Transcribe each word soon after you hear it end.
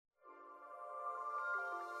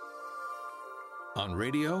On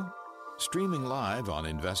radio, streaming live on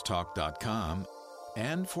investtalk.com,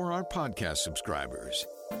 and for our podcast subscribers.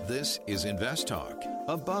 This is Invest Talk,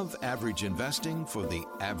 above average investing for the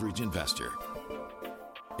average investor.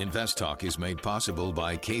 Invest Talk is made possible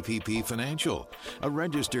by KPP Financial, a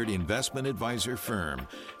registered investment advisor firm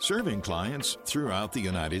serving clients throughout the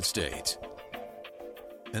United States.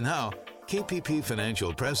 And now, KPP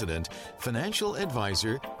Financial President, Financial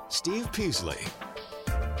Advisor, Steve Peasley.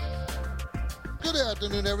 Good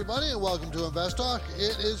afternoon, everybody, and welcome to Invest Talk.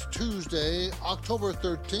 It is Tuesday, October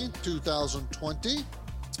 13th, 2020, and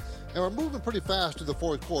we're moving pretty fast to the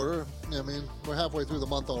fourth quarter. I mean, we're halfway through the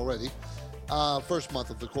month already, first month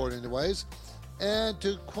of the quarter anyways. And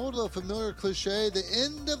to quote a familiar cliche, the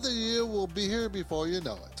end of the year will be here before you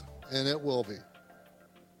know it, and it will be.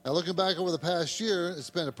 Now, looking back over the past year, it's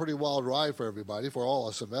been a pretty wild ride for everybody, for all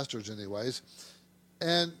us investors anyways.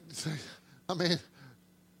 And, I mean,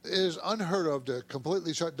 it is unheard of to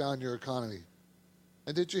completely shut down your economy.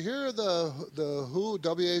 And did you hear the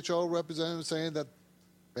WHO representative saying that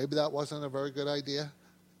maybe that wasn't a very good idea?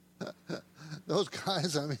 Those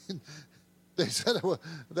guys, I mean, they said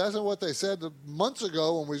that's not what they said months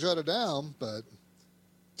ago when we shut it down. But,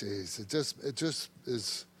 geez, it's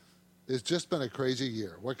just been a crazy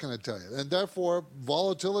year. What can I tell you? And therefore,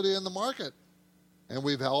 volatility in the market. And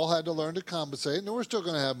we've all had to learn to compensate. And we're still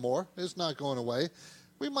going to have more. It's not going away.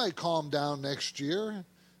 We might calm down next year.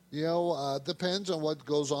 Depends on what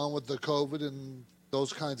goes on with the COVID and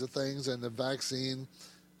those kinds of things and the vaccine.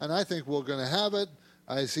 And I think we're going to have it.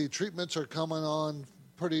 I see treatments are coming on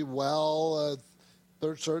pretty well.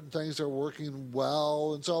 Certain things are working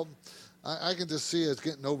well. And so I can just see us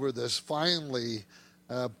getting over this, finally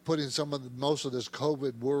putting most of this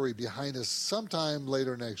COVID worry behind us sometime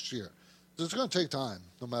later next year. So it's going to take time,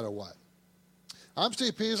 no matter what. I'm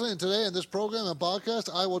Steve Peasley, and today in this program and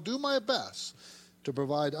podcast, I will do my best to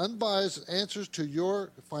provide unbiased answers to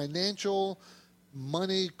your financial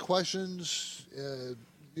money questions.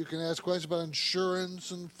 You can ask questions about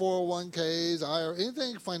insurance and 401ks, IRA,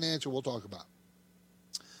 anything financial we'll talk about.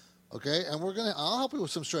 Okay, and I'll help you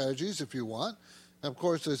with some strategies if you want. And of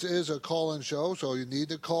course, this is a call-in show, so you need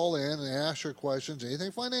to call in and ask your questions.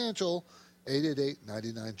 Anything financial,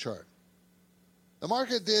 888-99-CHART. The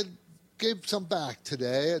market gave some back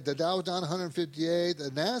today. The Dow was down 158.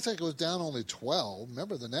 The NASDAQ was down only 12.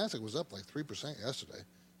 Remember, the NASDAQ was up like 3% yesterday.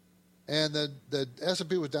 And the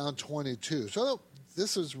S&P was down 22. So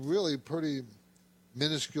this is really pretty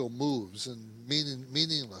minuscule moves and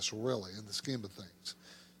meaningless, really, in the scheme of things.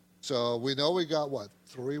 So we know we got,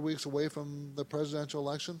 3 weeks away from the presidential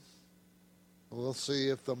election? We'll see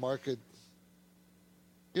if the market...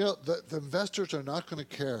 the investors are not going to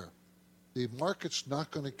care. The market's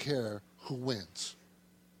not going to care who wins.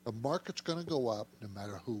 The market's going to go up no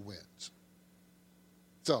matter who wins.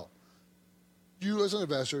 So, you as an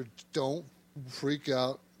investor, don't freak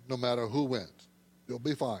out no matter who wins. You'll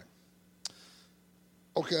be fine.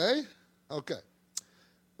 Okay.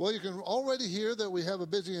 Well, you can already hear that we have a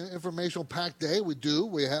busy and informational-packed day. We do.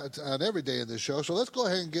 We have on every day in this show. So let's go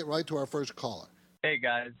ahead and get right to our first caller. Hey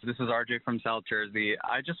guys, this is RJ from South Jersey.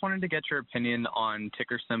 I just wanted to get your opinion on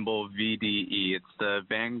ticker symbol VDE. It's the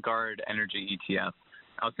Vanguard Energy ETF.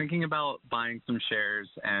 I was thinking about buying some shares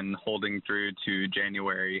and holding through to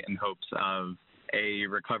January in hopes of a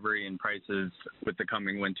recovery in prices with the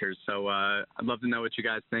coming winters. So I'd love to know what you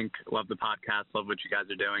guys think. Love the podcast. Love what you guys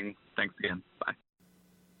are doing. Thanks again. Bye.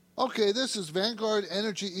 Okay, this is Vanguard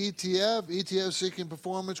Energy ETF. ETF seeking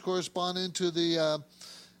performance corresponding to the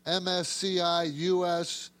MSCI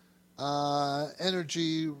US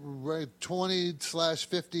Energy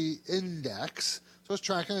 20/50 Index. So it's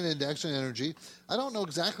tracking an index in energy. I don't know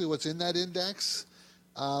exactly what's in that index.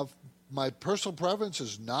 My personal preference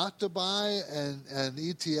is not to buy an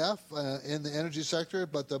ETF in the energy sector,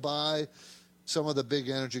 but to buy some of the big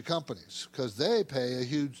energy companies because they pay a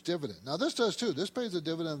huge dividend. Now, this does too. This pays a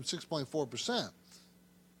dividend of 6.4%.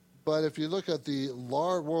 But if you look at the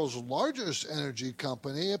world's largest energy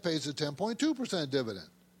company, it pays a 10.2% dividend.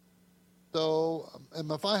 So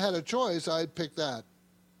if I had a choice, I'd pick that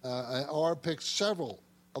or pick several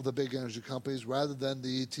of the big energy companies rather than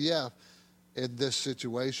the ETF in this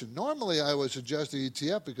situation. Normally, I would suggest the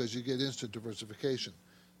ETF because you get instant diversification.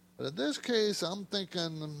 But in this case, I'm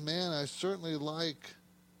thinking, man, I certainly like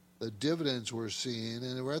the dividends we're seeing,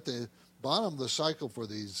 and we're at the bottom of the cycle for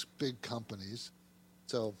these big companies.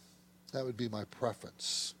 So that would be my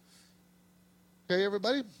preference. Okay,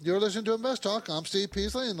 everybody, you're listening to Invest Talk. I'm Steve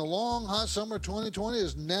Peasley, and the long, hot summer 2020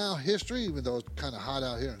 is now history, even though it's kind of hot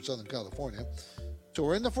out here in Southern California. So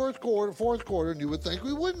we're in the fourth quarter, and you would think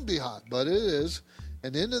we wouldn't be hot, but it is.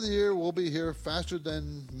 And the end of the year will be here faster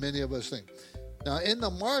than many of us think. Now, in the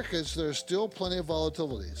markets, there's still plenty of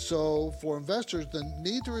volatility. So for investors, the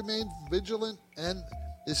need to remain vigilant and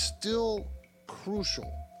is still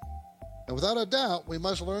crucial. And without a doubt, we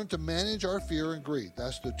must learn to manage our fear and greed.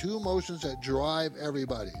 That's the two emotions that drive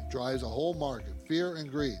everybody, drives the whole market, fear and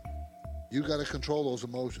greed. You got to control those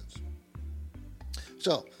emotions.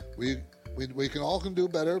 So we can all do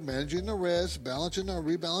better managing the risk,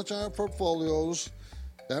 rebalancing our portfolios.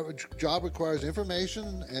 That job requires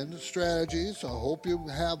information and strategies. So I hope you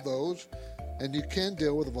have those, and you can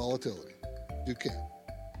deal with the volatility. You can.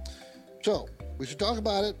 So we should talk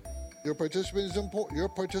about it. Your participation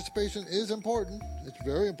is important. It's a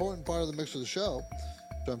very important part of the mix of the show.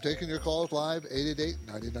 So I'm taking your calls live,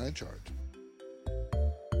 888-99-CHART.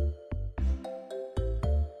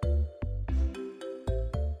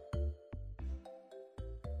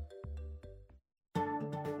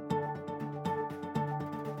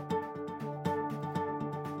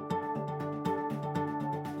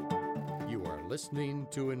 You are listening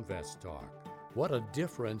to Invest Talk. What a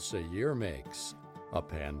difference a year makes. A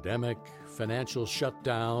pandemic, financial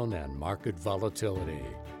shutdown, and market volatility.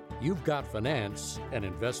 You've got finance and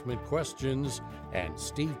investment questions, and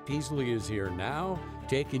Steve Peasley is here now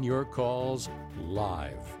taking your calls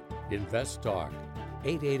live. Invest Talk,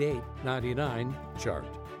 888-99-CHART.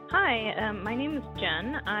 Hi, my name is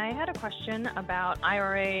Jen. I had a question about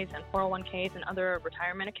IRAs and 401ks and other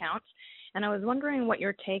retirement accounts, and I was wondering what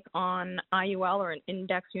your take on IUL or an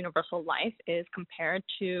index universal life is compared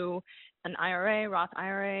to an IRA, Roth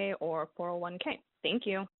IRA, or 401k. Thank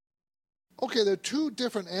you. Okay, they're two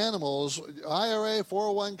different animals. IRA,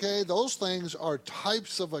 401k, those things are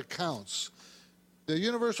types of accounts. The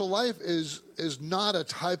universal life is not a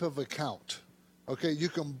type of account. Okay, you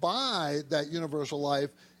can buy that universal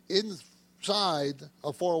life inside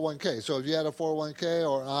a 401k. So if you had a 401k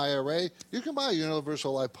or an IRA, you can buy a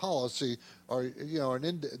universal life policy or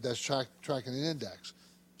that's tracking an index.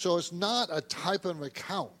 So it's not a type of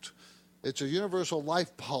account. It's a universal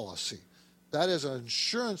life policy. That is an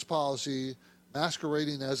insurance policy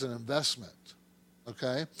masquerading as an investment,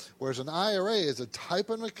 okay? Whereas an IRA is a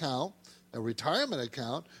type of account, a retirement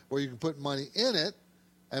account, where you can put money in it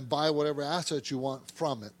and buy whatever assets you want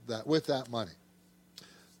from it with that money.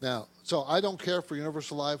 Now, so I don't care for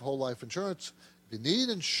universal life, whole life insurance. If you need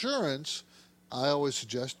insurance, I always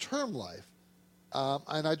suggest term life.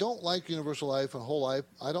 And I don't like universal life and whole life.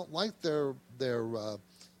 I don't like their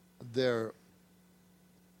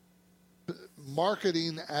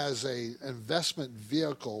marketing as a investment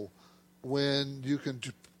vehicle when you can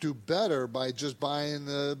do better by just buying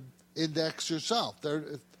the index yourself.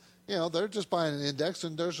 They're just buying an index,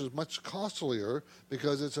 and theirs is much costlier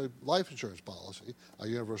because it's a life insurance policy, a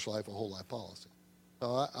universal life, a whole life policy.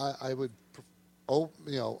 So I would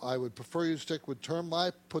prefer you stick with term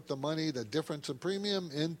life, put the money, the difference in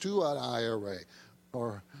premium, into an IRA,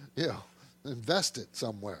 or invest it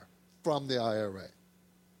somewhere from the IRA.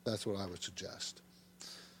 That's what I would suggest.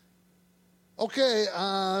 Okay,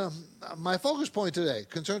 my focus point today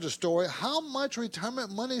concerns a story. How much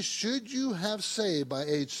retirement money should you have saved by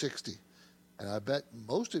age 60? And I bet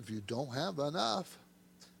most of you don't have enough.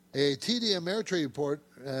 A TD Ameritrade report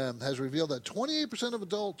has revealed that 28% of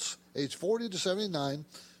adults aged 40 to 79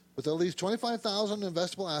 with at least $25,000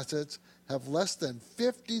 investable assets have less than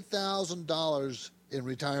 $50,000 in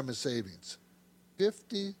retirement savings.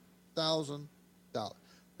 $50,000.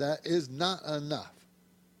 That is not enough.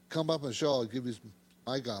 Come up on the show, I'll give you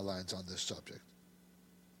my guidelines on this subject.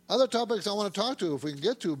 Other topics I want to talk to, if we can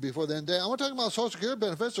get to before the end of the day, I want to talk about Social Security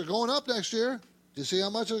benefits. They're going up next year. Do you see how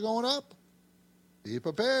much they're going up? Be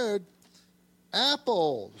prepared.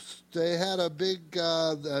 Apple, they had a big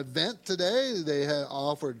event today. They had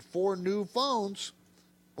offered 4 new phones.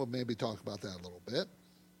 We'll maybe talk about that a little bit.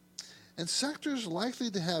 And sectors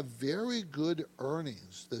likely to have very good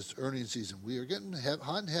earnings this earnings season. We are getting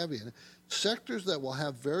hot and heavy in sectors that will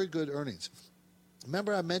have very good earnings.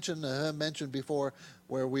 Remember I mentioned before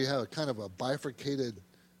where we have kind of a bifurcated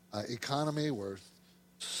economy where,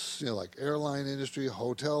 like airline industry,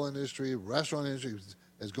 hotel industry, restaurant industry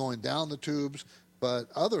is going down the tubes,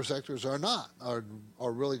 but other sectors are not, are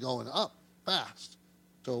really going up fast.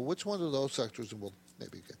 So which one of those sectors, and we'll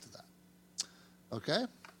maybe get to that. Okay?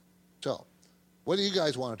 So, what do you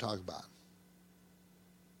guys want to talk about?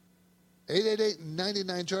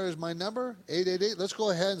 888-99-CHART is my number. 888. Let's go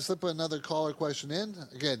ahead and slip another caller question in.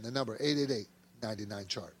 Again, the number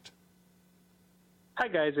 888-99-CHART. Hi,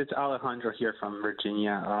 guys. It's Alejandro here from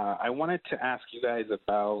Virginia. I wanted to ask you guys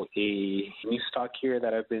about a new stock here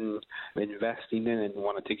that I've been investing in and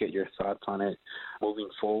wanted to get your thoughts on it moving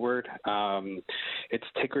forward. It's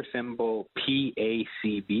ticker symbol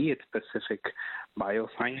PACB. It's Pacific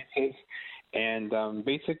Biosciences. And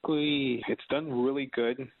basically, it's done really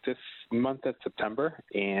good this month of September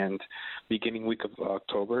and beginning week of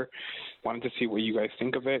October. Wanted to see what you guys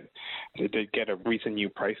think of it. It did get a recent new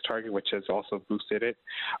price target, which has also boosted it.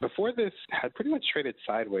 Before this, had pretty much traded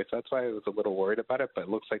sideways. So that's why I was a little worried about it, but it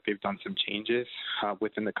looks like they've done some changes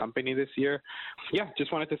within the company this year. Yeah,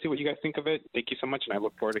 just wanted to see what you guys think of it. Thank you so much, and I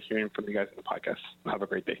look forward to hearing from you guys in the podcast. Have a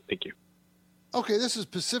great day. Thank you. Okay, this is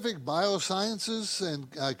Pacific Biosciences in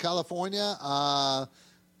California.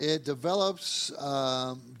 It developed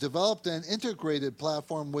an integrated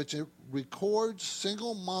platform which records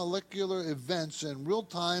single molecular events in real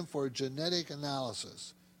time for genetic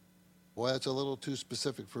analysis. Boy, that's a little too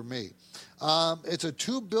specific for me. It's a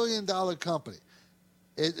 $2 billion company.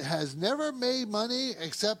 It has never made money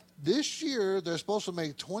except this year they're supposed to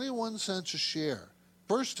make 21 cents a share.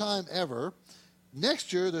 First time ever.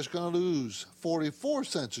 Next year, they're going to lose 44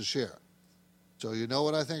 cents a share. So you know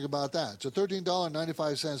what I think about that. It's a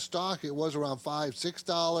 $13.95 stock. It was around $5,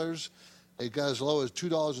 $6. It got as low as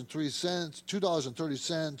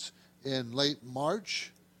 $2.30 in late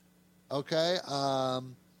March. Okay.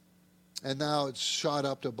 And now it's shot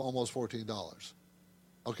up to almost $14.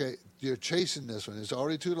 Okay. You're chasing this one. It's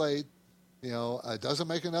already too late. You know, it doesn't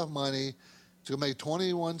make enough money. It's going to make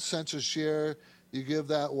 21 cents a share. You give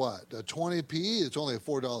that what? A 20 PE, it's only a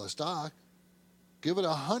 $4 stock. Give it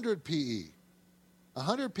 100 PE.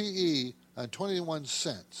 100 PE on 21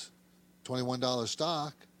 cents. $21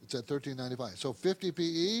 stock, it's at $13.95. So 50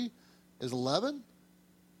 PE is 11.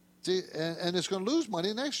 See, and it's going to lose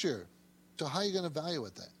money next year. So how are you going to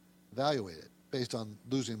evaluate it based on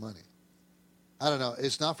losing money? I don't know.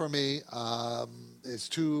 It's not for me. It's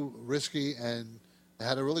too risky, and it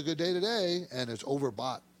had a really good day today, and it's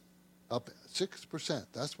overbought. Up 6%.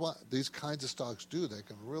 That's what these kinds of stocks do. They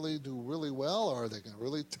can really do really well, or they can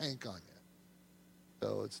really tank on you.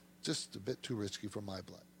 So it's just a bit too risky for my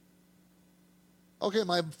blood. Okay,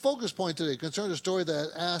 my focus point today concerns a story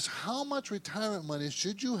that asks, how much retirement money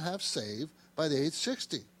should you have saved by the age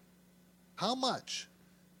 60? How much?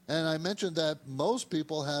 And I mentioned that most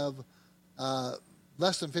people have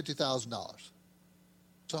less than $50,000.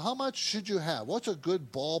 So how much should you have? What's a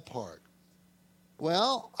good ballpark?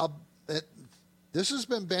 Well, this has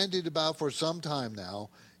been bandied about for some time now.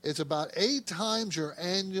 It's about 8 times your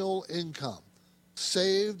annual income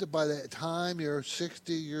saved by the time you're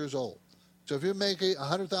 60 years old. So if you make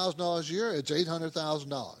 $100,000 a year, it's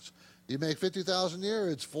 $800,000. You make $50,000 a year,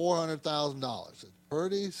 it's $400,000. It's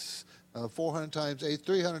pretty 400 times 8,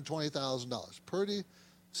 $320,000. Pretty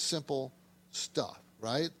simple stuff,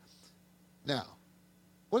 right? Now,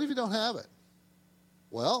 what if you don't have it?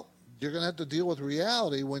 Well, you're going to have to deal with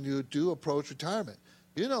reality when you do approach retirement.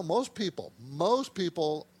 You know, most people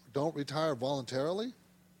don't retire voluntarily.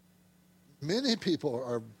 Many people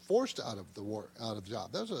are forced out of the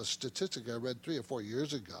job. That was a statistic I read 3 or 4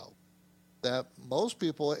 years ago, that most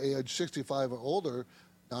people age 65 or older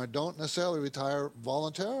don't necessarily retire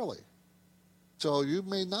voluntarily. So you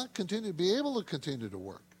may not be able to continue to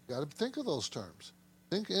work. You got to think of those terms.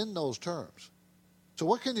 Think in those terms. So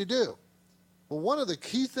what can you do? Well, one of the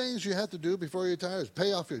key things you have to do before you retire is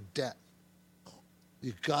pay off your debt.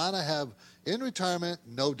 You gotta have, in retirement,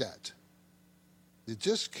 no debt. You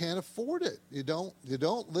just can't afford it. If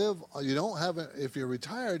you're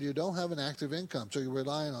retired, you don't have an active income, so you're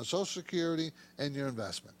relying on Social Security and your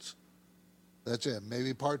investments. That's it.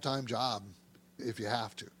 Maybe part-time job if you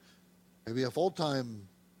have to. Maybe a full-time,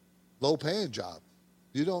 low-paying job.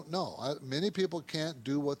 You don't know. Many people can't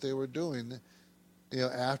do what they were doing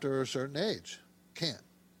after a certain age. Can't.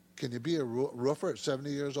 Can you be a roofer at 70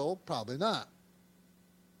 years old? Probably not.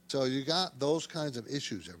 So you got those kinds of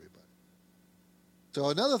issues, everybody. So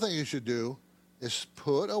another thing you should do is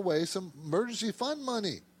put away some emergency fund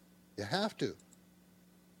money. You have to.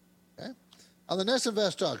 Okay? On the next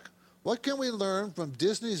Invest Talk, what can we learn from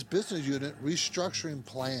Disney's business unit restructuring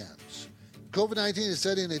plans? COVID-19 is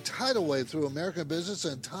setting a tidal wave through American business,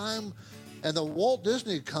 and the Walt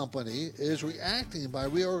Disney Company is reacting by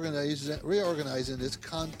reorganizing its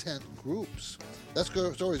content groups. That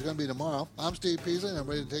story is going to be tomorrow. I'm Steve Peasley, and I'm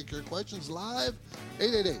ready to take your questions live.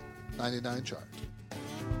 888-99-CHART.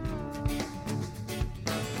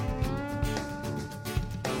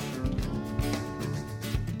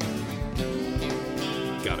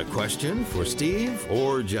 Got a question for Steve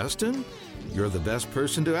or Justin? You're the best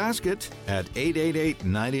person to ask it at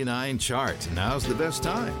 888-99-CHART. Now's the best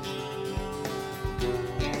time.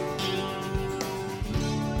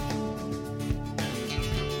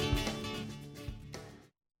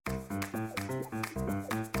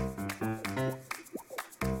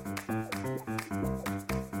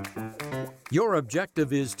 Your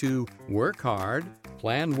objective is to work hard,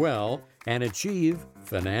 plan well, and achieve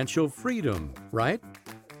financial freedom, right?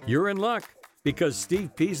 You're in luck because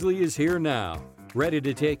Steve Peasley is here now, ready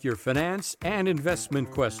to take your finance and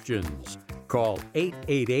investment questions. Call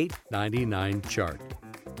 888-99-CHART.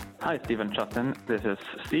 Hi, Steve and Justin. This is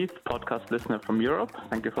Steve, podcast listener from Europe.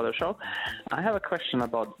 Thank you for the show. I have a question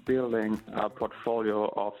about building a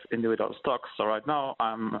portfolio of individual stocks. So right now,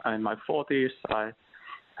 I'm in my 40s. I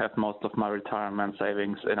have most of my retirement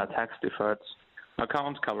savings in a tax-deferred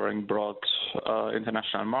account covering broad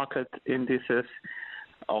international market indices.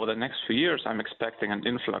 Over the next few years, I'm expecting an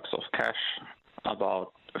influx of cash,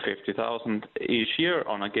 about 50,000 each year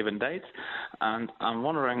on a given date. And I'm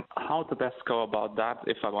wondering how to best go about that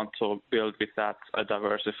if I want to build with that a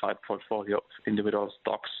diversified portfolio of individual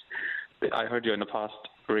stocks. I heard you in the past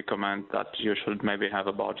recommend that you should maybe have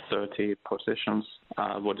about 30 positions.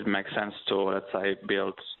 Would it make sense to, let's say,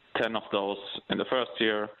 build 10 of those in the first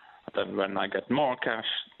year, then when I get more cash,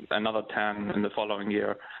 another 10 in the following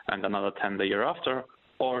year, and another 10 the year after?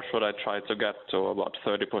 Or should I try to get to about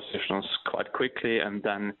 30 positions quite quickly and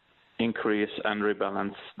then increase and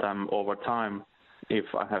rebalance them over time if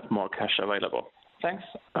I have more cash available? Thanks.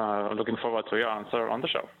 Looking forward to your answer on the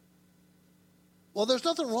show. Well, there's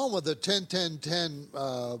nothing wrong with the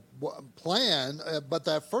 10-10-10 plan, but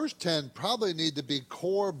that first 10 probably need to be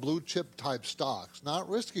core blue chip type stocks, not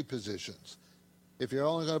risky positions, if you're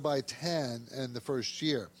only going to buy 10 in the first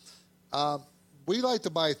year. We like to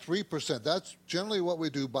buy 3%. That's generally what we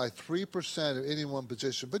do, buy 3% of any one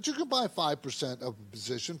position. But you can buy 5% of a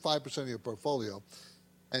position, 5% of your portfolio.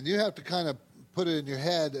 And you have to kind of put it in your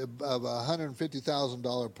head of a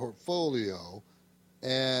 $150,000 portfolio.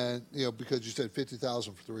 And, you know, because you said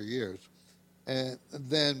 50,000 for 3 years, and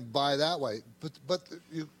then buy that way. But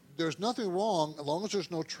there's nothing wrong, as long as there's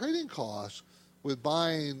no trading costs, with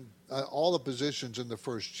buying all the positions in the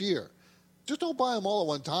first year. Just don't buy them all at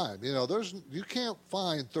one time. You know, you can't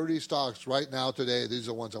find 30 stocks right now today. These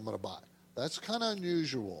are the ones I'm going to buy. That's kind of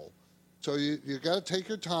unusual. So you got to take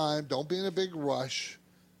your time. Don't be in a big rush.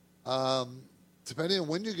 Depending on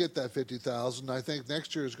when you get that 50,000, I think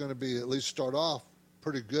next year is going to be at least start off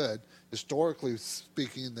pretty good. Historically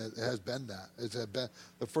speaking, that has been that. It's been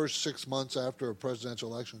the first 6 months after a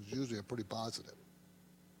presidential election is usually pretty positive.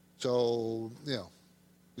 So, you know,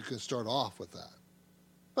 you can start off with that.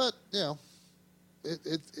 But, you know,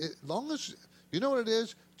 as long as you know what it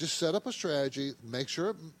is, just set up a strategy, make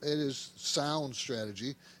sure it is sound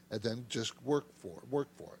strategy, and then just work for it.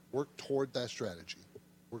 Work toward that strategy.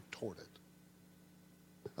 Work toward it.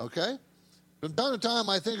 Okay? From time to time,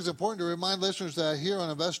 I think it's important to remind listeners that here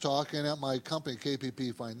on Invest Talk and at my company,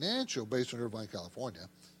 KPP Financial, based in Irvine, California,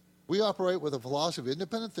 we operate with a philosophy of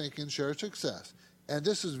independent thinking, shared success. And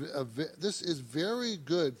this is very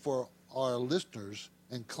good for our listeners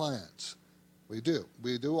and clients. We do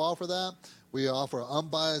offer that. We offer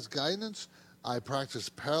unbiased guidance. I practice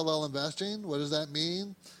parallel investing. What does that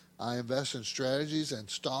mean? I invest in strategies and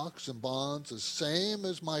stocks and bonds the same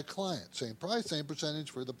as my clients. Same price, same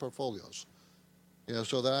percentage for the portfolios. You know,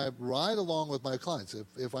 so that I ride along with my clients.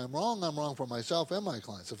 If I'm wrong for myself and my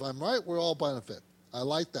clients. If I'm right, we're all benefit. I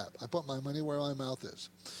like that. I put my money where my mouth is.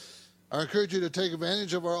 I encourage you to take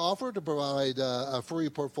advantage of our offer to provide a free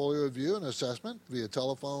portfolio review and assessment via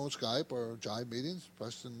telephone, Skype, or Jive meetings.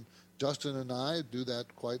 Justin and I do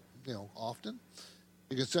that quite often.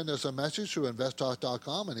 You can send us a message through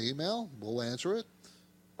investtalk.com, an email. We'll answer it.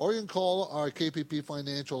 Or you can call our KPP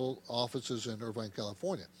Financial offices in Irvine,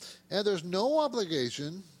 California. And there's no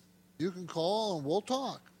obligation. You can call and we'll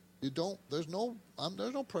talk. There's no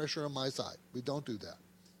pressure on my side. We don't do that.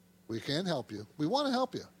 We can help you. We want to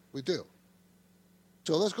help you. We do.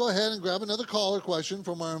 So let's go ahead and grab another caller question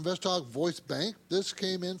from our Invest Talk voice bank. This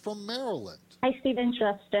came in from Maryland. Hi, Steve and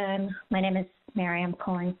Justin. My name is Mary. I'm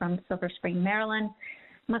calling from Silver Spring, Maryland.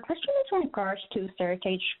 My question is in regards to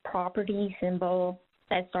Seritage Properties, symbol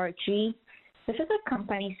SRG. This is a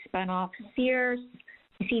company spun off Sears.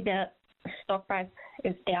 You see the stock price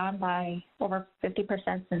is down by over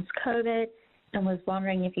 50% since COVID, and was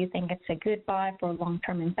wondering if you think it's a good buy for a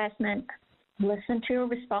long-term investment. Listen to your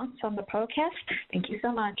response on the podcast. Thank you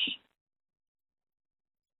so much.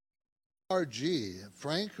 RG,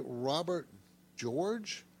 Frank Robert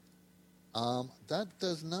George. That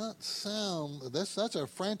does not sound. That's a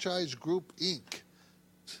Franchise Group Inc.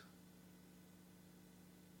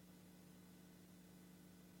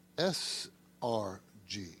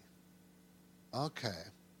 SRG. Okay.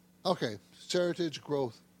 Seritage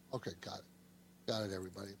Growth. Okay, got it. Got it,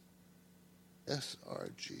 everybody.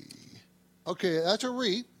 SRG. Okay, that's a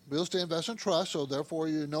REIT, Real Estate Investment Trust, so therefore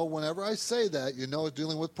you know whenever I say that, you know it's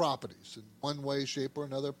dealing with properties in one way, shape, or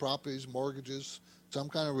another, properties, mortgages, some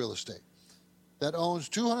kind of real estate. That owns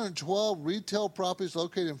 212 retail properties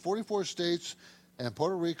located in 44 states and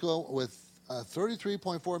Puerto Rico with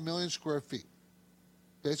 33.4 million square feet.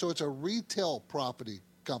 Okay, so it's a retail property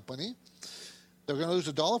company. They're going to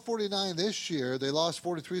lose $1.49 this year. They lost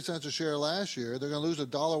 43 cents a share last year. They're going to lose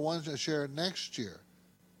 $1.01 a share next year.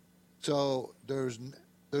 So there's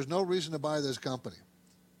no reason to buy this company.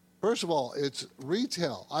 First of all, it's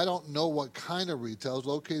retail. I don't know what kind of retail is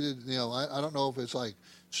located. I don't know if it's like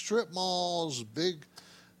strip malls, big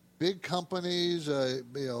companies.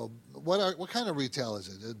 What kind of retail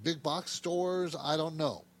is it? Big box stores? I don't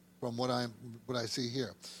know from what I see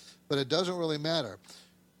here, but it doesn't really matter.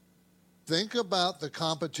 Think about the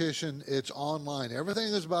competition. It's online.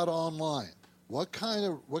 Everything is about online. What kind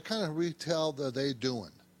of retail are they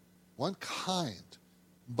doing? One kind.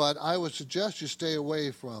 But I would suggest you stay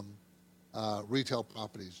away from retail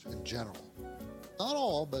properties in general. Not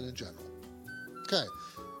all, but in general. Okay.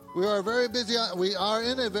 We are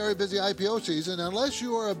in a very busy IPO season. Unless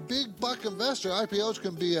you are a big buck investor, IPOs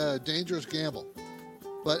can be a dangerous gamble.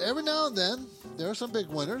 But every now and then, there are some big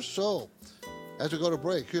winners. So, as we go to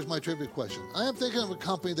break, here's my trivia question. I am thinking of a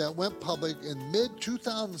company that went public in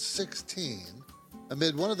mid-2016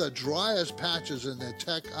 amid one of the driest patches in the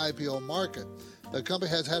tech IPO market. The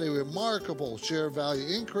company has had a remarkable share value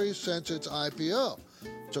increase since its IPO.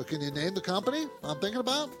 So can you name the company I'm thinking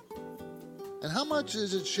about? And how much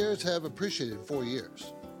does its shares have appreciated in 4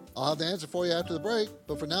 years? I'll have the answer for you after the break,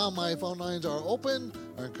 but for now, my phone lines are open.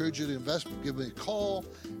 I encourage you to invest. Give me a call,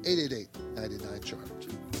 888-99-CHART.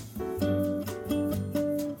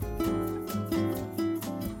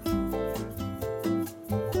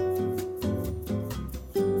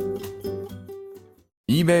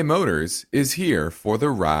 eBay Motors is here for the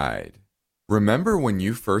ride. Remember when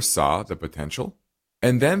you first saw the potential?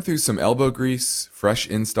 And then through some elbow grease, fresh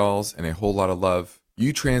installs, and a whole lot of love,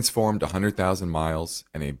 you transformed 100,000 miles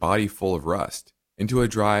and a body full of rust into a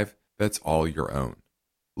drive that's all your own.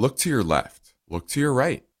 Look to your left. Look to your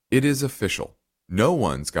right. It is official. No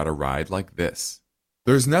one's got a ride like this.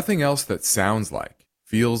 There's nothing else that sounds like,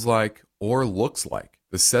 feels like, or looks like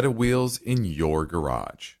the set of wheels in your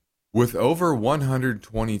garage. With over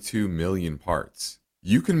 122 million parts,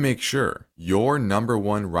 you can make sure your number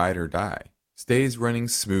one ride or die stays running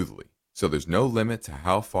smoothly, so there's no limit to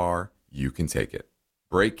how far you can take it.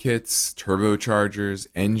 Brake kits, turbochargers,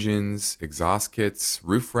 engines, exhaust kits,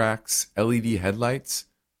 roof racks, LED headlights,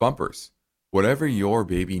 bumpers, whatever your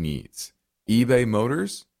baby needs, eBay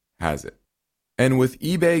Motors has it. And with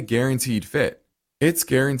eBay Guaranteed Fit, it's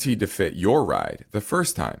guaranteed to fit your ride the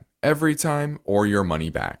first time, every time, or your money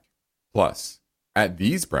back. Plus, at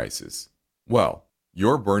these prices, well,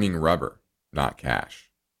 you're burning rubber, not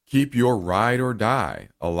cash. Keep your ride or die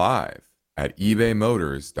alive at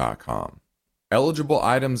ebaymotors.com. Eligible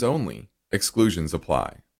items only. Exclusions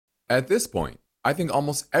apply. At this point, I think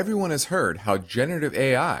almost everyone has heard how generative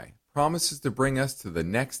AI promises to bring us to the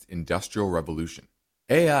next industrial revolution.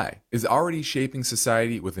 AI is already shaping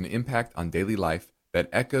society with an impact on daily life that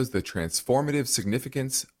echoes the transformative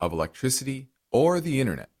significance of electricity or the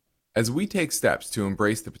internet. As we take steps to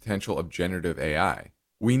embrace the potential of generative AI,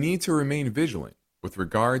 we need to remain vigilant with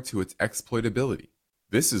regard to its exploitability.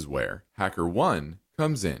 This is where HackerOne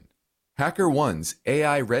comes in. HackerOne's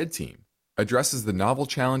AI Red Team addresses the novel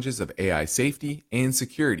challenges of AI safety and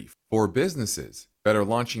security for businesses that are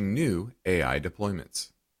launching new AI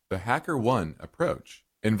deployments. The HackerOne approach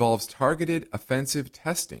involves targeted offensive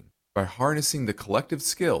testing by harnessing the collective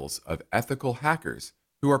skills of ethical hackers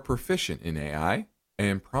who are proficient in AI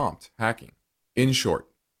and prompt hacking. In short,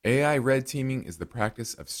 AI red teaming is the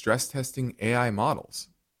practice of stress testing AI models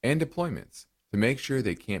and deployments to make sure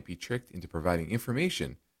they can't be tricked into providing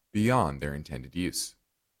information beyond their intended use,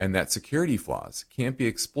 and that security flaws can't be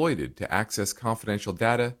exploited to access confidential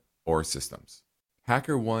data or systems.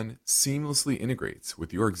 HackerOne seamlessly integrates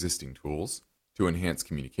with your existing tools to enhance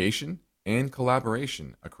communication and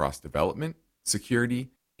collaboration across development, security,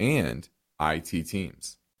 and IT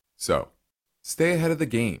teams. So, stay ahead of the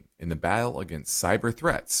game in the battle against cyber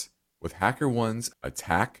threats with HackerOne's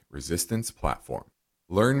attack resistance platform.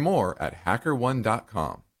 Learn more at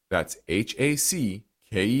hackerone.com. That's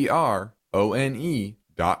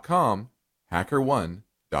HackerOne.com,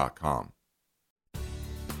 hackerone.com.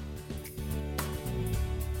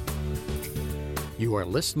 You are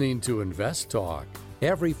listening to Invest Talk.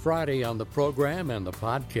 Every Friday on the program and the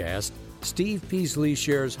podcast, Steve Peasley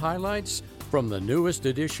shares highlights from the newest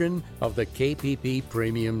edition of the KPP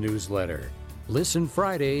Premium Newsletter. Listen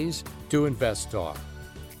Fridays to Invest Talk.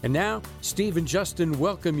 And now, Steve and Justin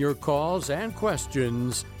welcome your calls and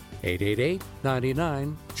questions.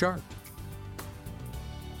 888-99-CHART.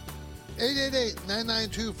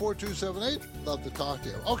 888-992-4278. Love to talk to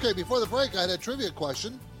you. Okay, before the break, I had a trivia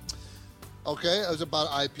question. Okay, it was about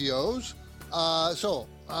IPOs.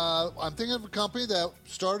 I'm thinking of a company that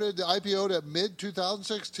started the IPO at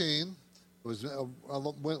mid-2016. It was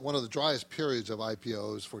one of the driest periods of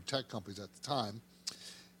IPOs for tech companies at the time.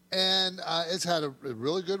 And it's had a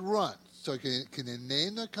really good run. So can you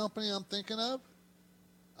name the company I'm thinking of?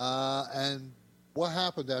 And what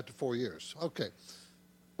happened after 4 years? Okay,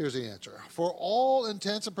 here's the answer. For all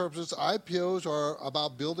intents and purposes, IPOs are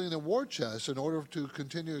about building a war chest in order to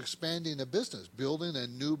continue expanding a business, building a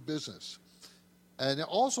new business. And it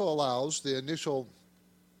also allows the initial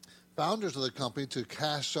founders of the company to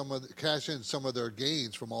cash in some of their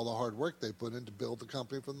gains from all the hard work they put in to build the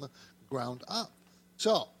company from the ground up.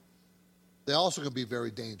 So they also can be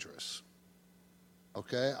very dangerous.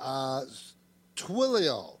 Okay,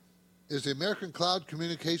 Twilio is the American cloud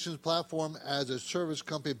communications platform as a service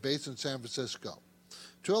company based in San Francisco.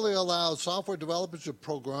 Twilio allows software developers to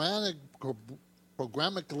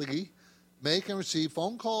programmatically make and receive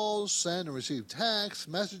phone calls, send and receive text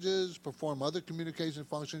messages, perform other communication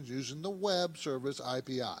functions using the web service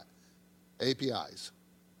APIs.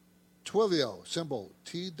 Twilio, symbol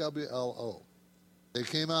TWLO. They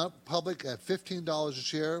came out public at $15 a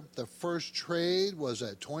share. The first trade was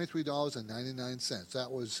at $23.99. That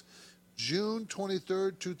was June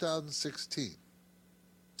 23rd, 2016.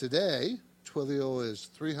 Today, Twilio is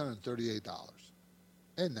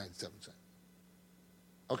 $338.97.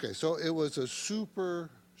 Okay, so it was a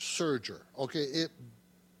super surger. Okay, it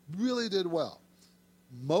really did well.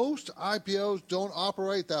 Most IPOs don't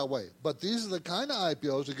operate that way, but these are the kind of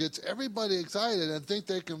IPOs that gets everybody excited and think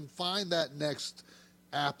they can find that next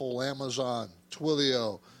Apple, Amazon,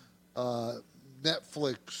 Twilio,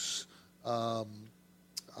 Netflix,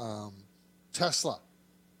 Tesla.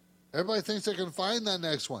 Everybody thinks they can find that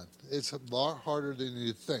next one. It's a lot harder than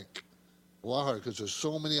you think. A lot harder because there's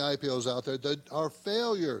so many IPOs out there that are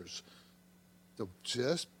failures. So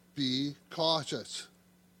just be cautious.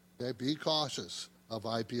 Okay, be cautious of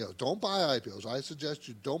IPOs. Don't buy IPOs. I suggest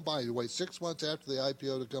you don't buy. You wait 6 months after the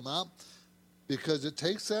IPO to come out because it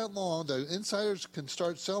takes that long. The insiders can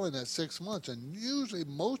start selling at 6 months, and usually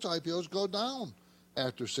most IPOs go down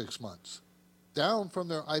after 6 months, down from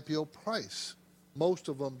their IPO price. Most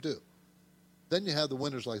of them do. Then you have the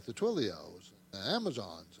winners like the Twilios, the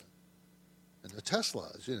Amazons, and the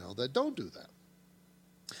Teslas, that don't do that.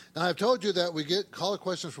 Now, I've told you that we get caller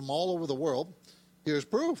questions from all over the world. Here's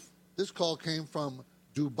proof. This call came from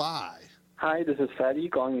Dubai. Hi, this is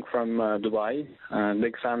Fadi calling from Dubai.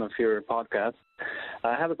 Big fan of your podcast.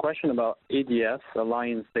 I have a question about ADS,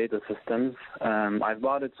 Alliance Data Systems. I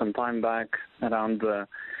bought it some time back around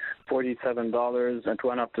 $47. It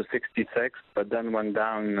went up to $66, but then went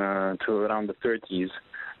down to around the 30s.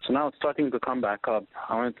 So now it's starting to come back up.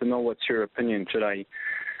 I wanted to know what's your opinion. Should I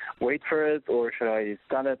wait for it or should I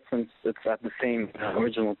sell it since it's at the same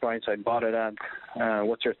original price I bought it at?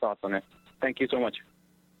 What's your thoughts on it? Thank you so much.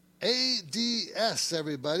 ADS,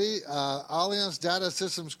 everybody. Alliance Data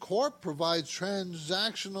Systems Corp. provides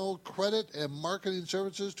transactional credit and marketing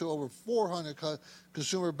services to over 400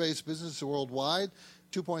 consumer-based businesses worldwide.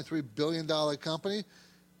 $2.3 billion company.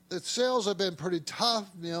 The sales have been pretty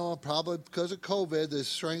tough, probably because of COVID. They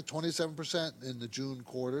shrank 27% in the June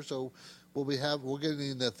quarter, so we'll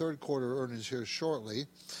getting the third quarter earnings here shortly.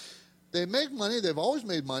 They make money. They've always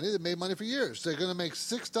made money. They've made money for years. They're going to make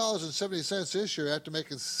 $6.70 this year after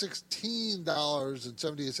making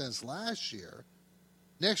 $16.78 last year.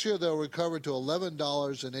 Next year, they'll recover to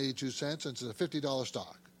 $11.82, and it's a $50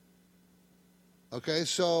 stock. Okay,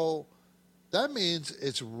 so that means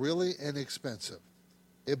it's really inexpensive.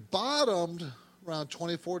 It bottomed around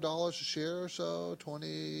 $24 a share or so,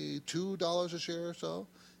 $22 a share or so,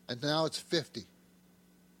 and now it's $50.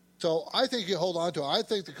 So I think you hold on to it. I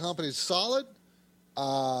think the company's solid.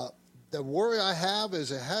 The worry I have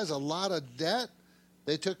is it has a lot of debt.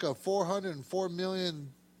 They took a $404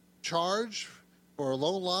 million charge for a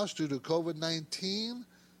loan loss due to COVID-19.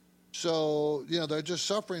 So, they're just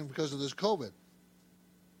suffering because of this COVID.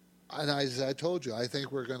 And as I told you, I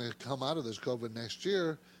think we're going to come out of this COVID next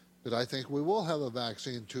year, but I think we will have a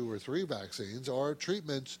vaccine, 2 or 3 vaccines, or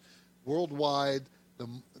treatments worldwide.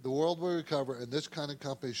 The world will recover, and this kind of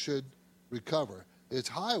company should recover. Its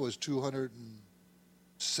high was $202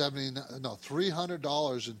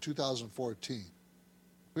 $300 in 2014.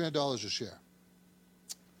 $300 a share.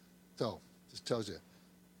 So, this tells you.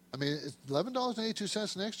 I mean, it's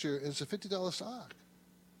 $11.82 next year. It's a $50 stock.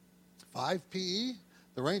 5 PE,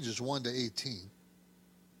 the range is 1 to 18.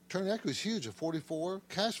 Return on equity is huge at 44.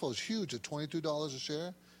 Cash flow is huge at $22 a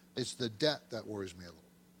share. It's the debt that worries me a little.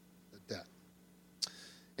 The debt.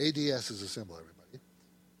 ADS is a symbol, everybody.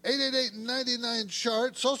 888-99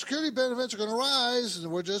 chart. Social Security benefits are going to rise,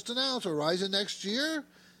 and we're just announced we're rising next year.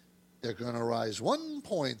 They're going to rise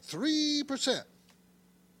 1.3%.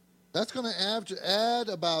 That's going to add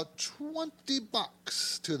about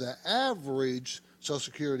 $20 to the average Social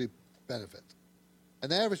Security benefit.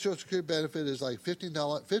 An average Social Security benefit is like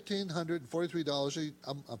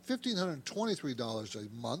 $1,523 a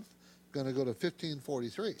month. Going to go to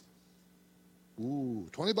 $1,543. Ooh,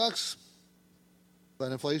 $20.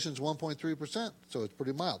 But inflation's 1.3%, so it's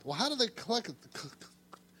pretty mild. Well, how do they calculate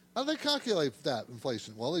that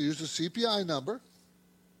inflation? Well, they use the CPI number,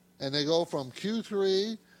 and they go from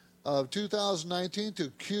Q3 of 2019 to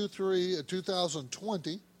Q3 of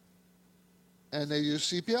 2020, and they use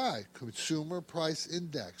CPI, Consumer Price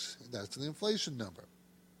Index. That's an inflation number.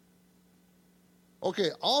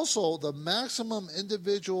 Okay, also the maximum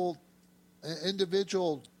individual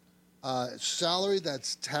salary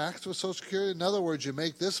that's taxed with Social Security. In other words, you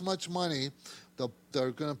make this much money,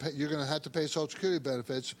 you're going to have to pay Social Security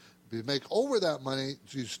benefits. If you make over that money,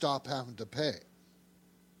 you stop having to pay.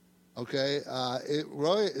 Okay, it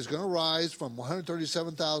really is going to rise from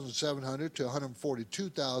 $137,700 to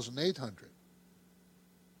 $142,800.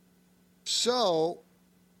 So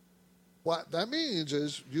what that means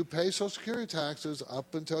is you pay Social Security taxes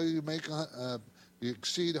up until you make you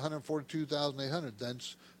exceed $142,800. Then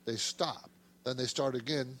they stop. Then they start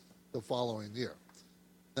again the following year.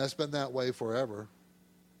 That's been that way forever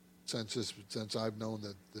since I've known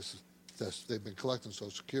that they've been collecting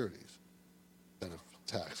Social Security's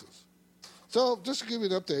taxes. So just to give you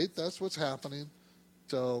an update, that's what's happening.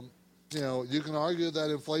 So, you can argue that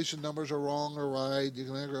inflation numbers are wrong or right. You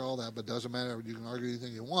can argue all that, but it doesn't matter. You can argue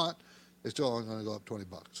anything you want. It's still only going to go up $20.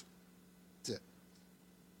 That's it.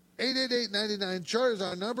 888-99-CHART is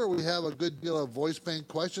our number. We have a good deal of voice bank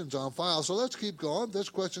questions on file, so let's keep going. This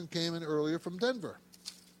question came in earlier from Denver.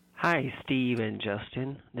 Hi, Steve and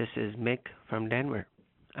Justin. This is Mick from Denver.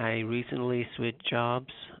 I recently switched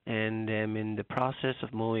jobs and am in the process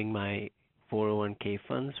of moving my 401k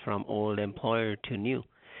funds from old employer to new.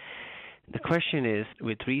 The question is,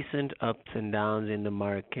 with recent ups and downs in the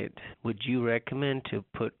market, would you recommend to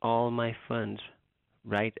put all my funds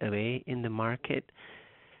right away in the market,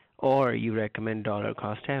 or you recommend dollar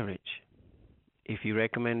cost average? If you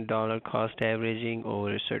recommend dollar cost averaging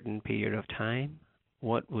over a certain period of time,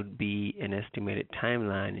 what would be an estimated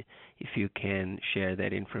timeline if you can share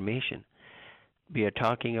that information? We are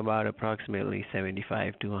talking about approximately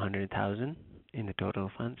 $75,000 to $100,000 in the total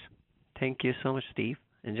funds. Thank you so much, Steve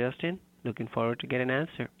and Justin. Looking forward to get an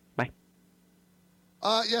answer. Bye.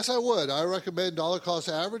 Yes, I would. I recommend dollar cost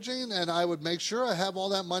averaging, and I would make sure I have all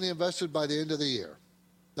that money invested by the end of the year.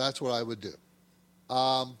 That's what I would do.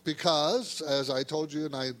 Because, as I told you,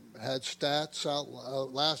 and I had stats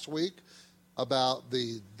out last week about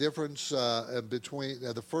the difference between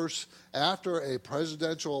after a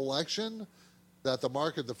presidential election, that the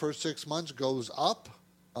market the first 6 months goes up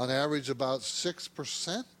on average about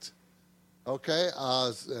 6%. Okay,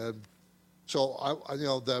 so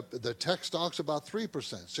the tech stock's about 3%,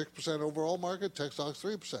 6% overall market. Tech stock's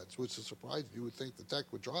 3%, which is surprising. You would think the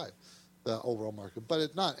tech would drive the overall market, but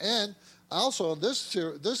it's not. And also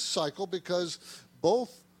this cycle, because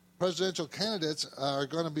both presidential candidates are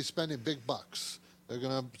going to be spending big bucks. They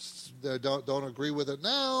don't agree with it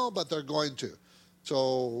now, but they're going to.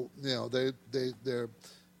 So they're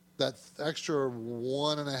that extra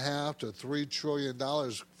 $1.5 to $3 trillion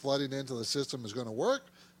flooding into the system is going to work.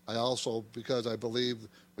 Because I believe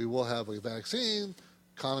we will have a vaccine,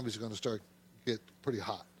 economy is going to get pretty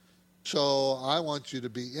hot. So I want you to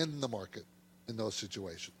be in the market in those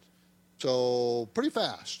situations. So pretty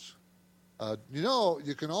fast.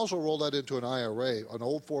 You can also roll that into an IRA, an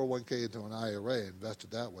old 401k into an IRA, invest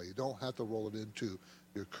it that way. You don't have to roll it into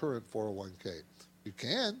your current 401k. You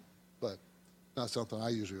can, but not something I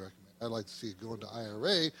usually recommend. I'd like to see it go into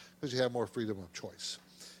IRA because you have more freedom of choice.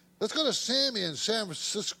 Let's go to Sammy in San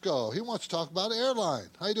Francisco. He wants to talk about airline.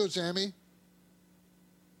 How you doing, Sammy?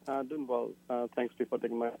 Doing well. Thanks, Steve, for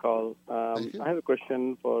taking my call. Thank you. I have a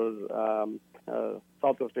question for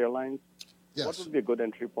Southwest Airlines. Yes. What would be a good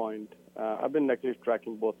entry point? I've been actually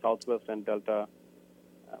tracking both Southwest and Delta.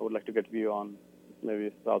 I would like to get a view on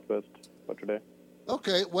maybe Southwest for today.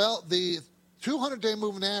 Okay, well, the 200-day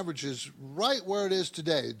moving average is right where it is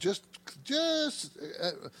today, just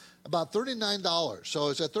about $39. So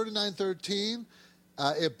it's at $39.13.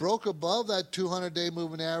 It broke above that 200-day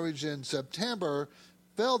moving average in September,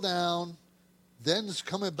 fell down, then it's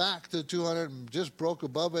coming back to 200 and just broke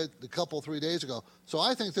above it a couple, 3 days ago. So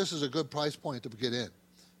I think this is a good price point to get in.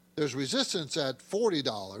 There's resistance at $40,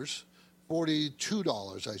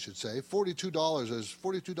 $42, I should say. $42 is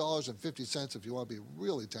 $42.50 if you want to be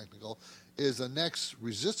really technical, is the next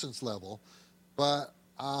resistance level. But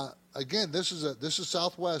again, this is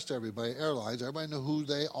Southwest, everybody, airlines. Everybody know who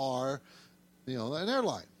they are, an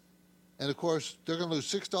airline. And of course, they're going to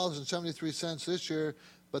lose $6.73 this year,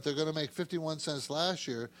 but they're going to make 51 cents last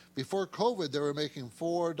year. Before COVID, they were making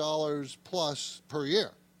 $4 plus per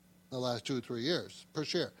year the last 2 or 3 years per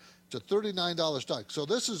share. It's a $39 stock. So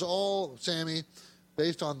this is all, Sammy,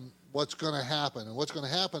 based on what's going to happen. And what's going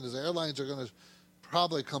to happen is the airlines are going to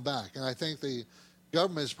probably come back. And I think the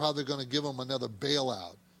government is probably going to give them another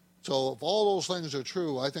bailout. So if all those things are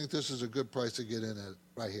true, I think this is a good price to get in at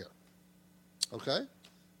right here. Okay?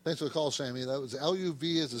 Thanks for the call, Sammy. That was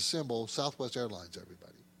LUV as a symbol, Southwest Airlines,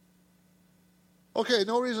 everybody. Okay,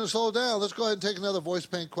 no reason to slow down. Let's go ahead and take another voice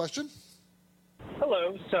bank question.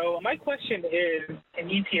 Hello. So my question is an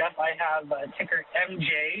ETF. I have a ticker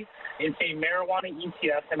MJ. It's a marijuana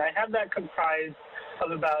ETF, and I have that comprised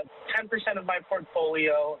of about 10% of my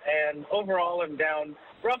portfolio, and overall I'm down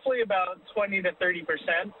roughly about 20 to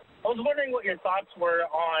 30%. I was wondering what your thoughts were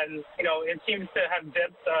on, it seems to have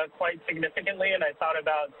dipped quite significantly, and I thought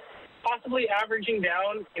about possibly averaging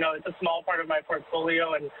down. It's a small part of my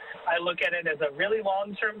portfolio, and I look at it as a really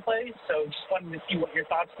long-term play. So just wanted to see what your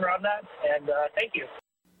thoughts were on that, and thank you.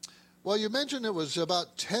 Well, you mentioned it was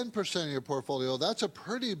about 10% of your portfolio. That's a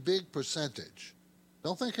pretty big percentage.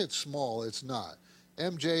 Don't think it's small. It's not.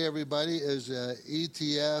 MJ, everybody, is a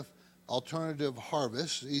ETF, Alternative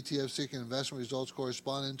Harvest. ETF seeking investment results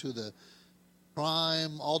corresponding to the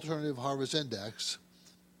Prime Alternative Harvest Index.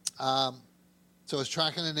 So it's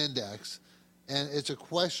tracking an index, and it's a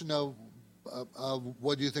question of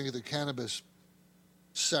what do you think of the cannabis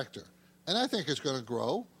sector. And I think it's going to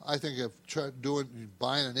grow. I think if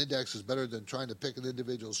buying an index is better than trying to pick an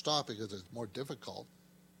individual stock because it's more difficult.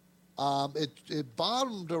 It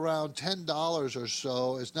bottomed around $10 or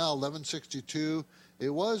so. It's now $11.62. It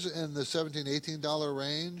was in the $17, $18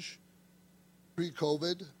 range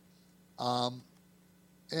pre-COVID.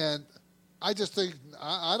 And I just think,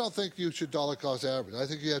 I don't think you should dollar cost average. I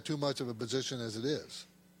think you have too much of a position as it is.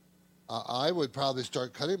 I would probably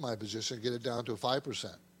start cutting my position and get it down to 5%.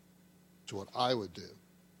 That's what I would do.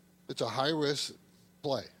 It's a high risk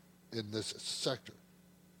play in this sector.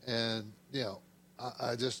 And,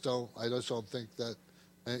 I just don't think that,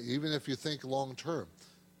 even if you think long term,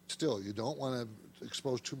 still, you don't want to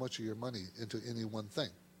expose too much of your money into any one thing.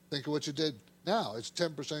 Think of what you did now. It's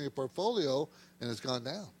 10% of your portfolio, and it's gone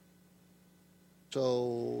down.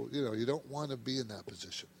 So, you don't want to be in that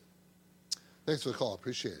position. Thanks for the call.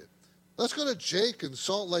 Appreciate it. Let's go to Jake in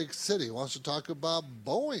Salt Lake City. He wants to talk about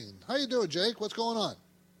Boeing. How you doing, Jake? What's going on?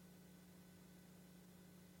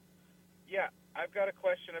 Yeah, I've got a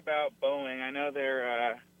question about Boeing. I know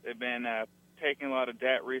they've been taking a lot of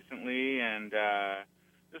debt recently, and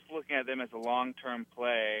just looking at them as a long-term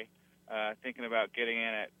play, thinking about getting in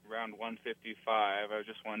at around 155. I was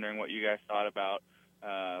just wondering what you guys thought about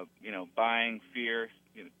buying fear,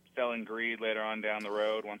 selling greed later on down the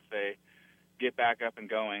road once they get back up and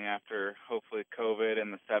going after hopefully COVID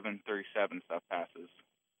and the 737 stuff passes.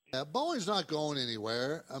 Yeah, Boeing's not going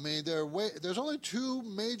anywhere. I mean, there's only two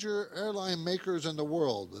major airline makers in the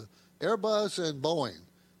world, Airbus and Boeing.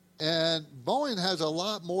 And Boeing has a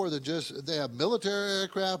lot more than they have military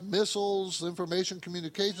aircraft, missiles, information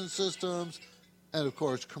communication systems, and of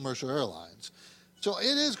course, commercial airlines. So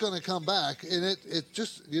it is going to come back, and it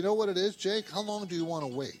just, you know what it is, Jake? How long do you want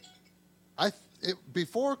to wait?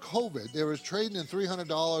 Before COVID, there was trading in $300,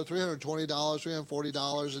 $320,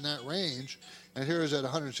 $340 in that range, and here is at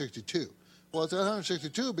 $162. Well, it's at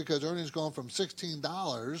 $162 because earnings going from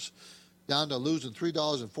 $16 down to losing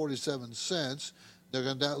 $3.47. They're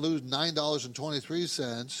going to lose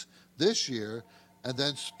 $9.23 this year, and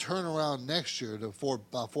then turn around next year to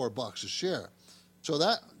about $4 a share. So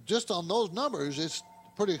that, just on those numbers, it's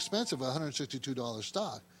pretty expensive, a $162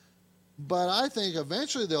 stock. But I think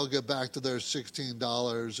eventually they'll get back to their $16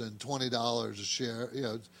 and $20 a share,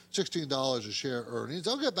 $16 a share earnings.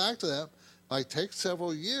 They'll get back to that. Might take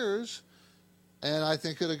several years, and I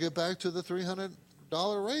think it'll get back to the $300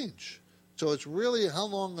 range. So it's really how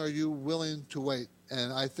long are you willing to wait?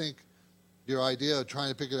 And I think your idea of trying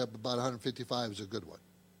to pick it up about 155 is a good one.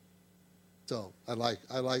 So I like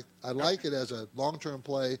it as a long-term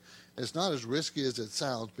play. It's not as risky as it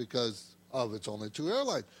sounds because of it's only 2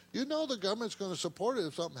 airlines. You know the government's going to support it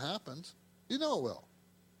if something happens. You know it will.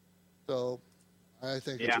 So I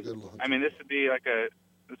think it's a good look. I mean, this would be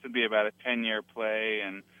about a 10-year play,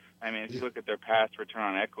 and I mean, if you look at their past return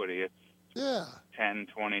on equity, it's 10,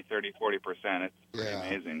 20, 30, 40%. It's pretty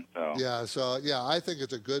amazing. So I think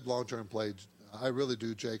it's a good long-term play. I really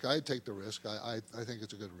do, Jake. I'd take the risk. I think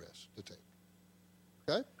it's a good risk to take.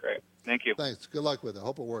 Okay? Great. Thank you. Thanks. Good luck with it.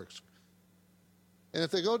 Hope it works. And if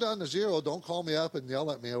they go down to 0, don't call me up and yell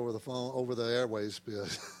at me over the phone, over the airways,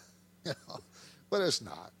 because, but it's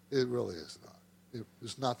not. It really is not.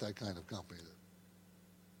 It's not that kind of company.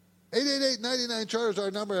 888-99-CHART is our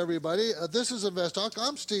number, everybody. This is Invest Talk.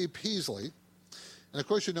 I'm Steve Peasley. And, of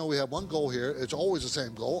course, you know we have one goal here. It's always the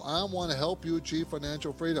same goal. I want to help you achieve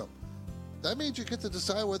financial freedom. That means you get to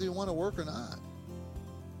decide whether you want to work or not.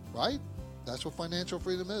 Right? That's what financial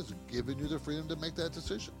freedom is, giving you the freedom to make that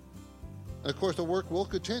decision. And, of course, the work will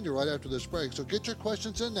continue right after this break. So get your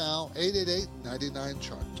questions in now,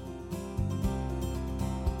 888-99-CHART.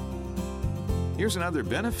 Here's another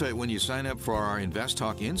benefit when you sign up for our Invest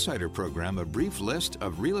Talk Insider program, a brief list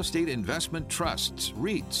of real estate investment trusts,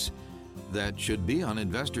 REITs, that should be on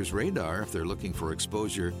investors' radar if they're looking for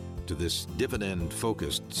exposure to this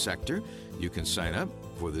dividend-focused sector. You can sign up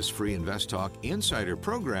for this free Invest Talk Insider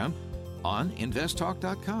program on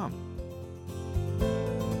investtalk.com.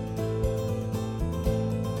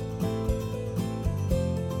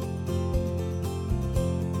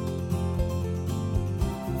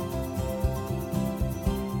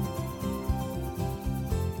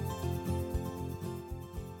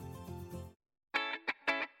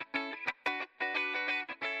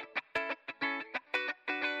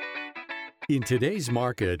 In today's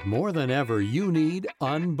market, more than ever, you need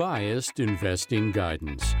unbiased investing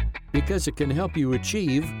guidance because it can help you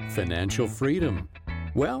achieve financial freedom.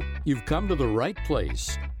 Well, you've come to the right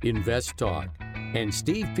place, Invest Talk. And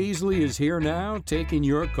Steve Peasley is here now taking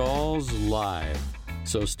your calls live.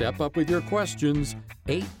 So step up with your questions,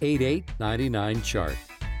 888-99-CHART.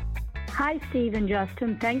 Hi, Steve and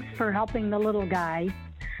Justin. Thanks for helping the little guy.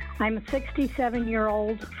 I'm a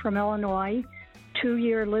 67-year-old from Illinois,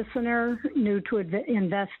 2-year listener, new to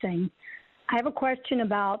investing. I have a question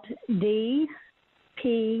about DPZ,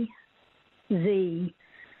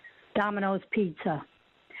 Domino's Pizza.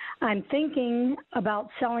 I'm thinking about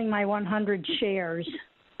selling my 100 shares.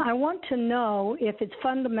 I want to know if its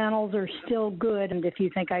fundamentals are still good and if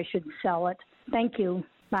you think I should sell it. Thank you.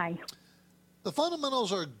 Bye. The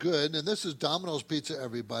fundamentals are good, and this is Domino's Pizza,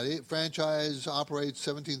 everybody. Franchise operates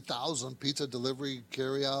 17,000 pizza delivery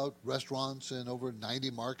carry-out restaurants in over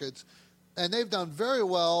 90 markets. And they've done very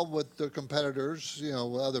well with their competitors,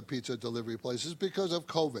 other pizza delivery places because of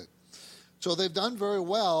COVID. So they've done very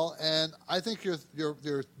well, and I think your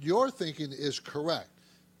thinking is correct.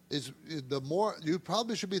 You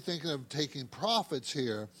probably should be thinking of taking profits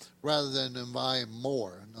here rather than buying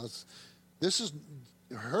more.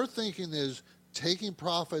 Her thinking is taking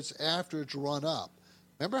profits after it's run up.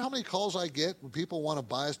 Remember how many calls I get when people want to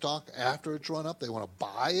buy a stock after it's run up? They want to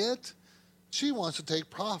buy it. She wants to take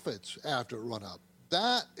profits after it run up.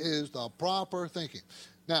 That is the proper thinking.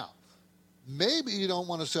 Now, maybe you don't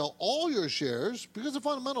want to sell all your shares because the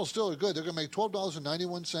fundamentals still are good. They're going to make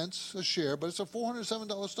 $12.91 a share, but it's a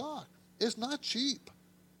 $407 stock. It's not cheap.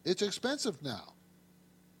 It's expensive now.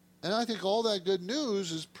 And I think all that good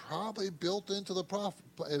news is probably built into the profit.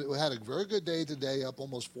 It had a very good day today, up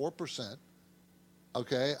almost 4%.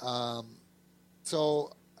 Okay,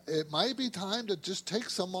 so it might be time to just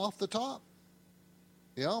take some off the top.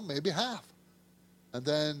 Maybe half. And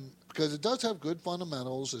then, because it does have good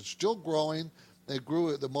fundamentals, it's still growing. It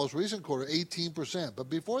grew the most recent quarter 18%. But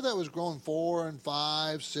before that was growing 4 and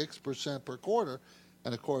 5, 6% per quarter.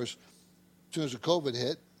 And of course, as soon as the COVID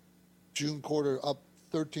hit, June quarter up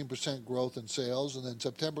 13% growth in sales, and then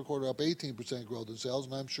September quarter up 18% growth in sales,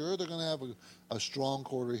 and I'm sure they're going to have a strong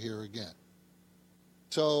quarter here again.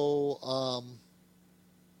 So,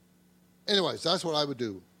 anyways, that's what I would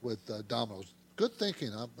do with Domino's. Good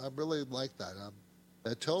thinking. I really like that.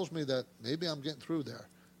 That tells me that maybe I'm getting through there.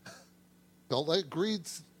 Don't let greed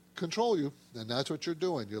control you, and that's what you're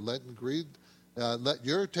doing. You're letting greed,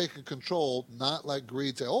 you're taking control, not let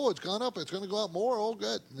greed say, "Oh, it's gone up. It's going to go up more. Oh,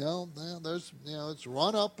 good." No, it's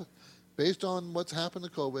run up based on what's happened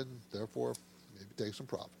to COVID. Therefore, maybe take some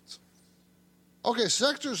profits. Okay,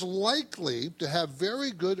 sectors likely to have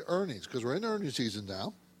very good earnings because we're in earnings season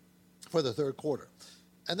now for the third quarter.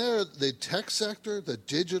 And they're the tech sector, the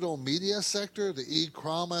digital media sector, the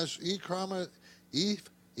e-commerce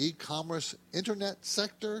internet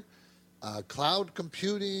sector, cloud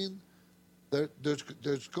computing.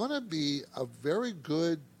 There's going to be a very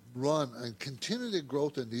good run and continued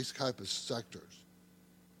growth in these type of sectors.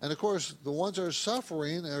 And, of course, the ones that are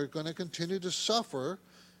suffering are going to continue to suffer,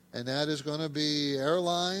 and that is going to be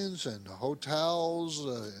airlines and hotels,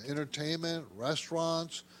 entertainment,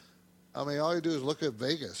 restaurants. I mean, all you do is look at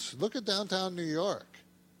Vegas. Look at downtown New York.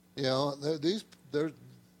 You know,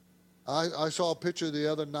 I saw a picture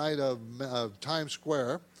the other night of Times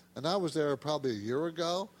Square, and I was there probably a year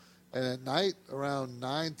ago. And at night, around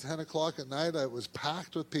 9, 10 o'clock at night, it was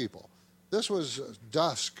packed with people. This was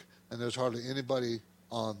dusk, and there's hardly anybody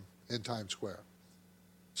in Times Square.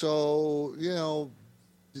 So, you know,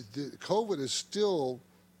 COVID is still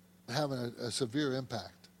having a severe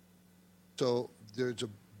impact. So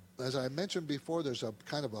as I mentioned before, there's a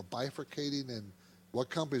kind of a bifurcating in what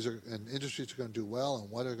companies and industries are going to do well and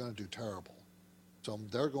what are going to do terrible. So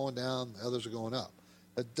they're going down, others are going up.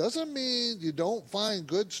 It doesn't mean you don't find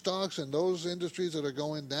good stocks in those industries that are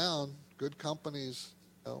going down, good companies.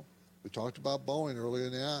 You know, we talked about Boeing earlier,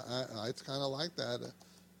 and I kind of like that.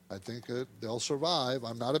 I think they'll survive.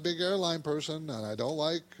 I'm not a big airline person, and I don't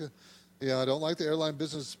like the airline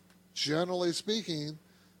business generally speaking.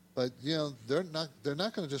 But you know, they're not going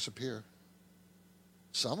to disappear.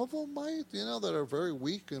 Some of them might, you know, that are very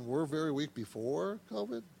weak and were very weak before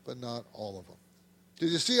COVID, but not all of them. Did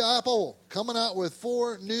you see Apple coming out with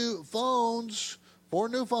 4 new phones? 4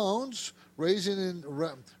 new phones, ranging in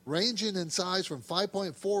size from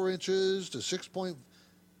 5.4 inches to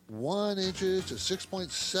 6.1 inches to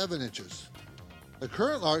 6.7 inches. The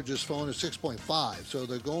current largest phone is 6.5, so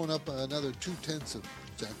they're going up another 0.2%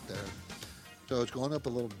 there. So it's going up a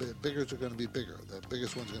little bit. Biggers are going to be bigger. The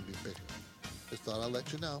biggest one's going to be bigger. Just thought I'd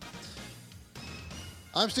let you know.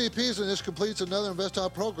 I'm Steve Peasley, and this completes another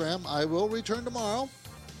InvestTalk program. I will return tomorrow.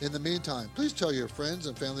 In the meantime, please tell your friends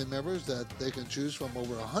and family members that they can choose from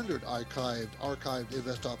over 100 archived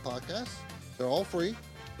InvestTalk podcasts. They're all free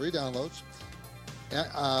downloads.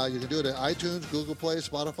 You can do it at iTunes, Google Play,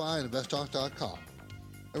 Spotify, and InvestTalk.com.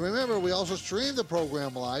 And remember, we also stream the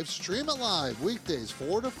program live. Stream it live weekdays,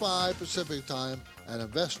 4 to 5 Pacific time at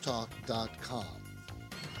InvestTalk.com.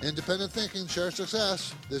 Independent thinking, share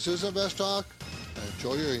success. This is InvestTalk.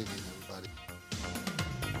 Enjoy your evening, everybody.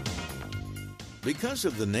 Because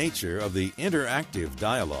of the nature of the interactive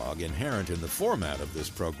dialogue inherent in the format of this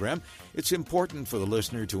program, it's important for the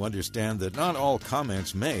listener to understand that not all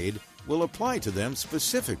comments made will apply to them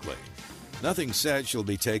specifically. Nothing said shall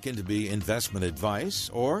be taken to be investment advice,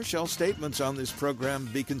 or shall statements on this program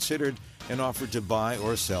be considered an offer to buy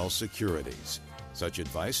or sell securities. Such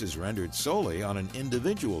advice is rendered solely on an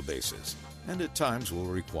individual basis, and at times will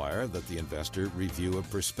require that the investor review a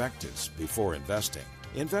prospectus before investing.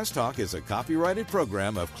 InvestTalk is a copyrighted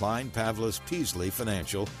program of Klein Pavlis Peasley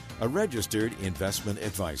Financial, a registered investment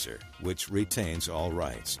advisor, which retains all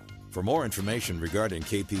rights. For more information regarding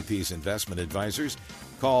KPP's investment advisors,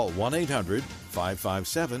 call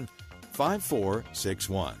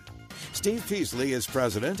 1-800-557-5461. Steve Peasley is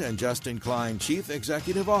President and Justin Klein, Chief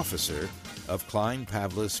Executive Officer of Klein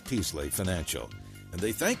Pavlis Peasley Financial. And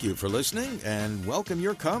they thank you for listening and welcome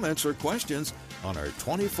your comments or questions on our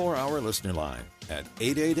 24-hour listener line at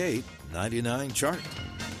 888-99-CHART.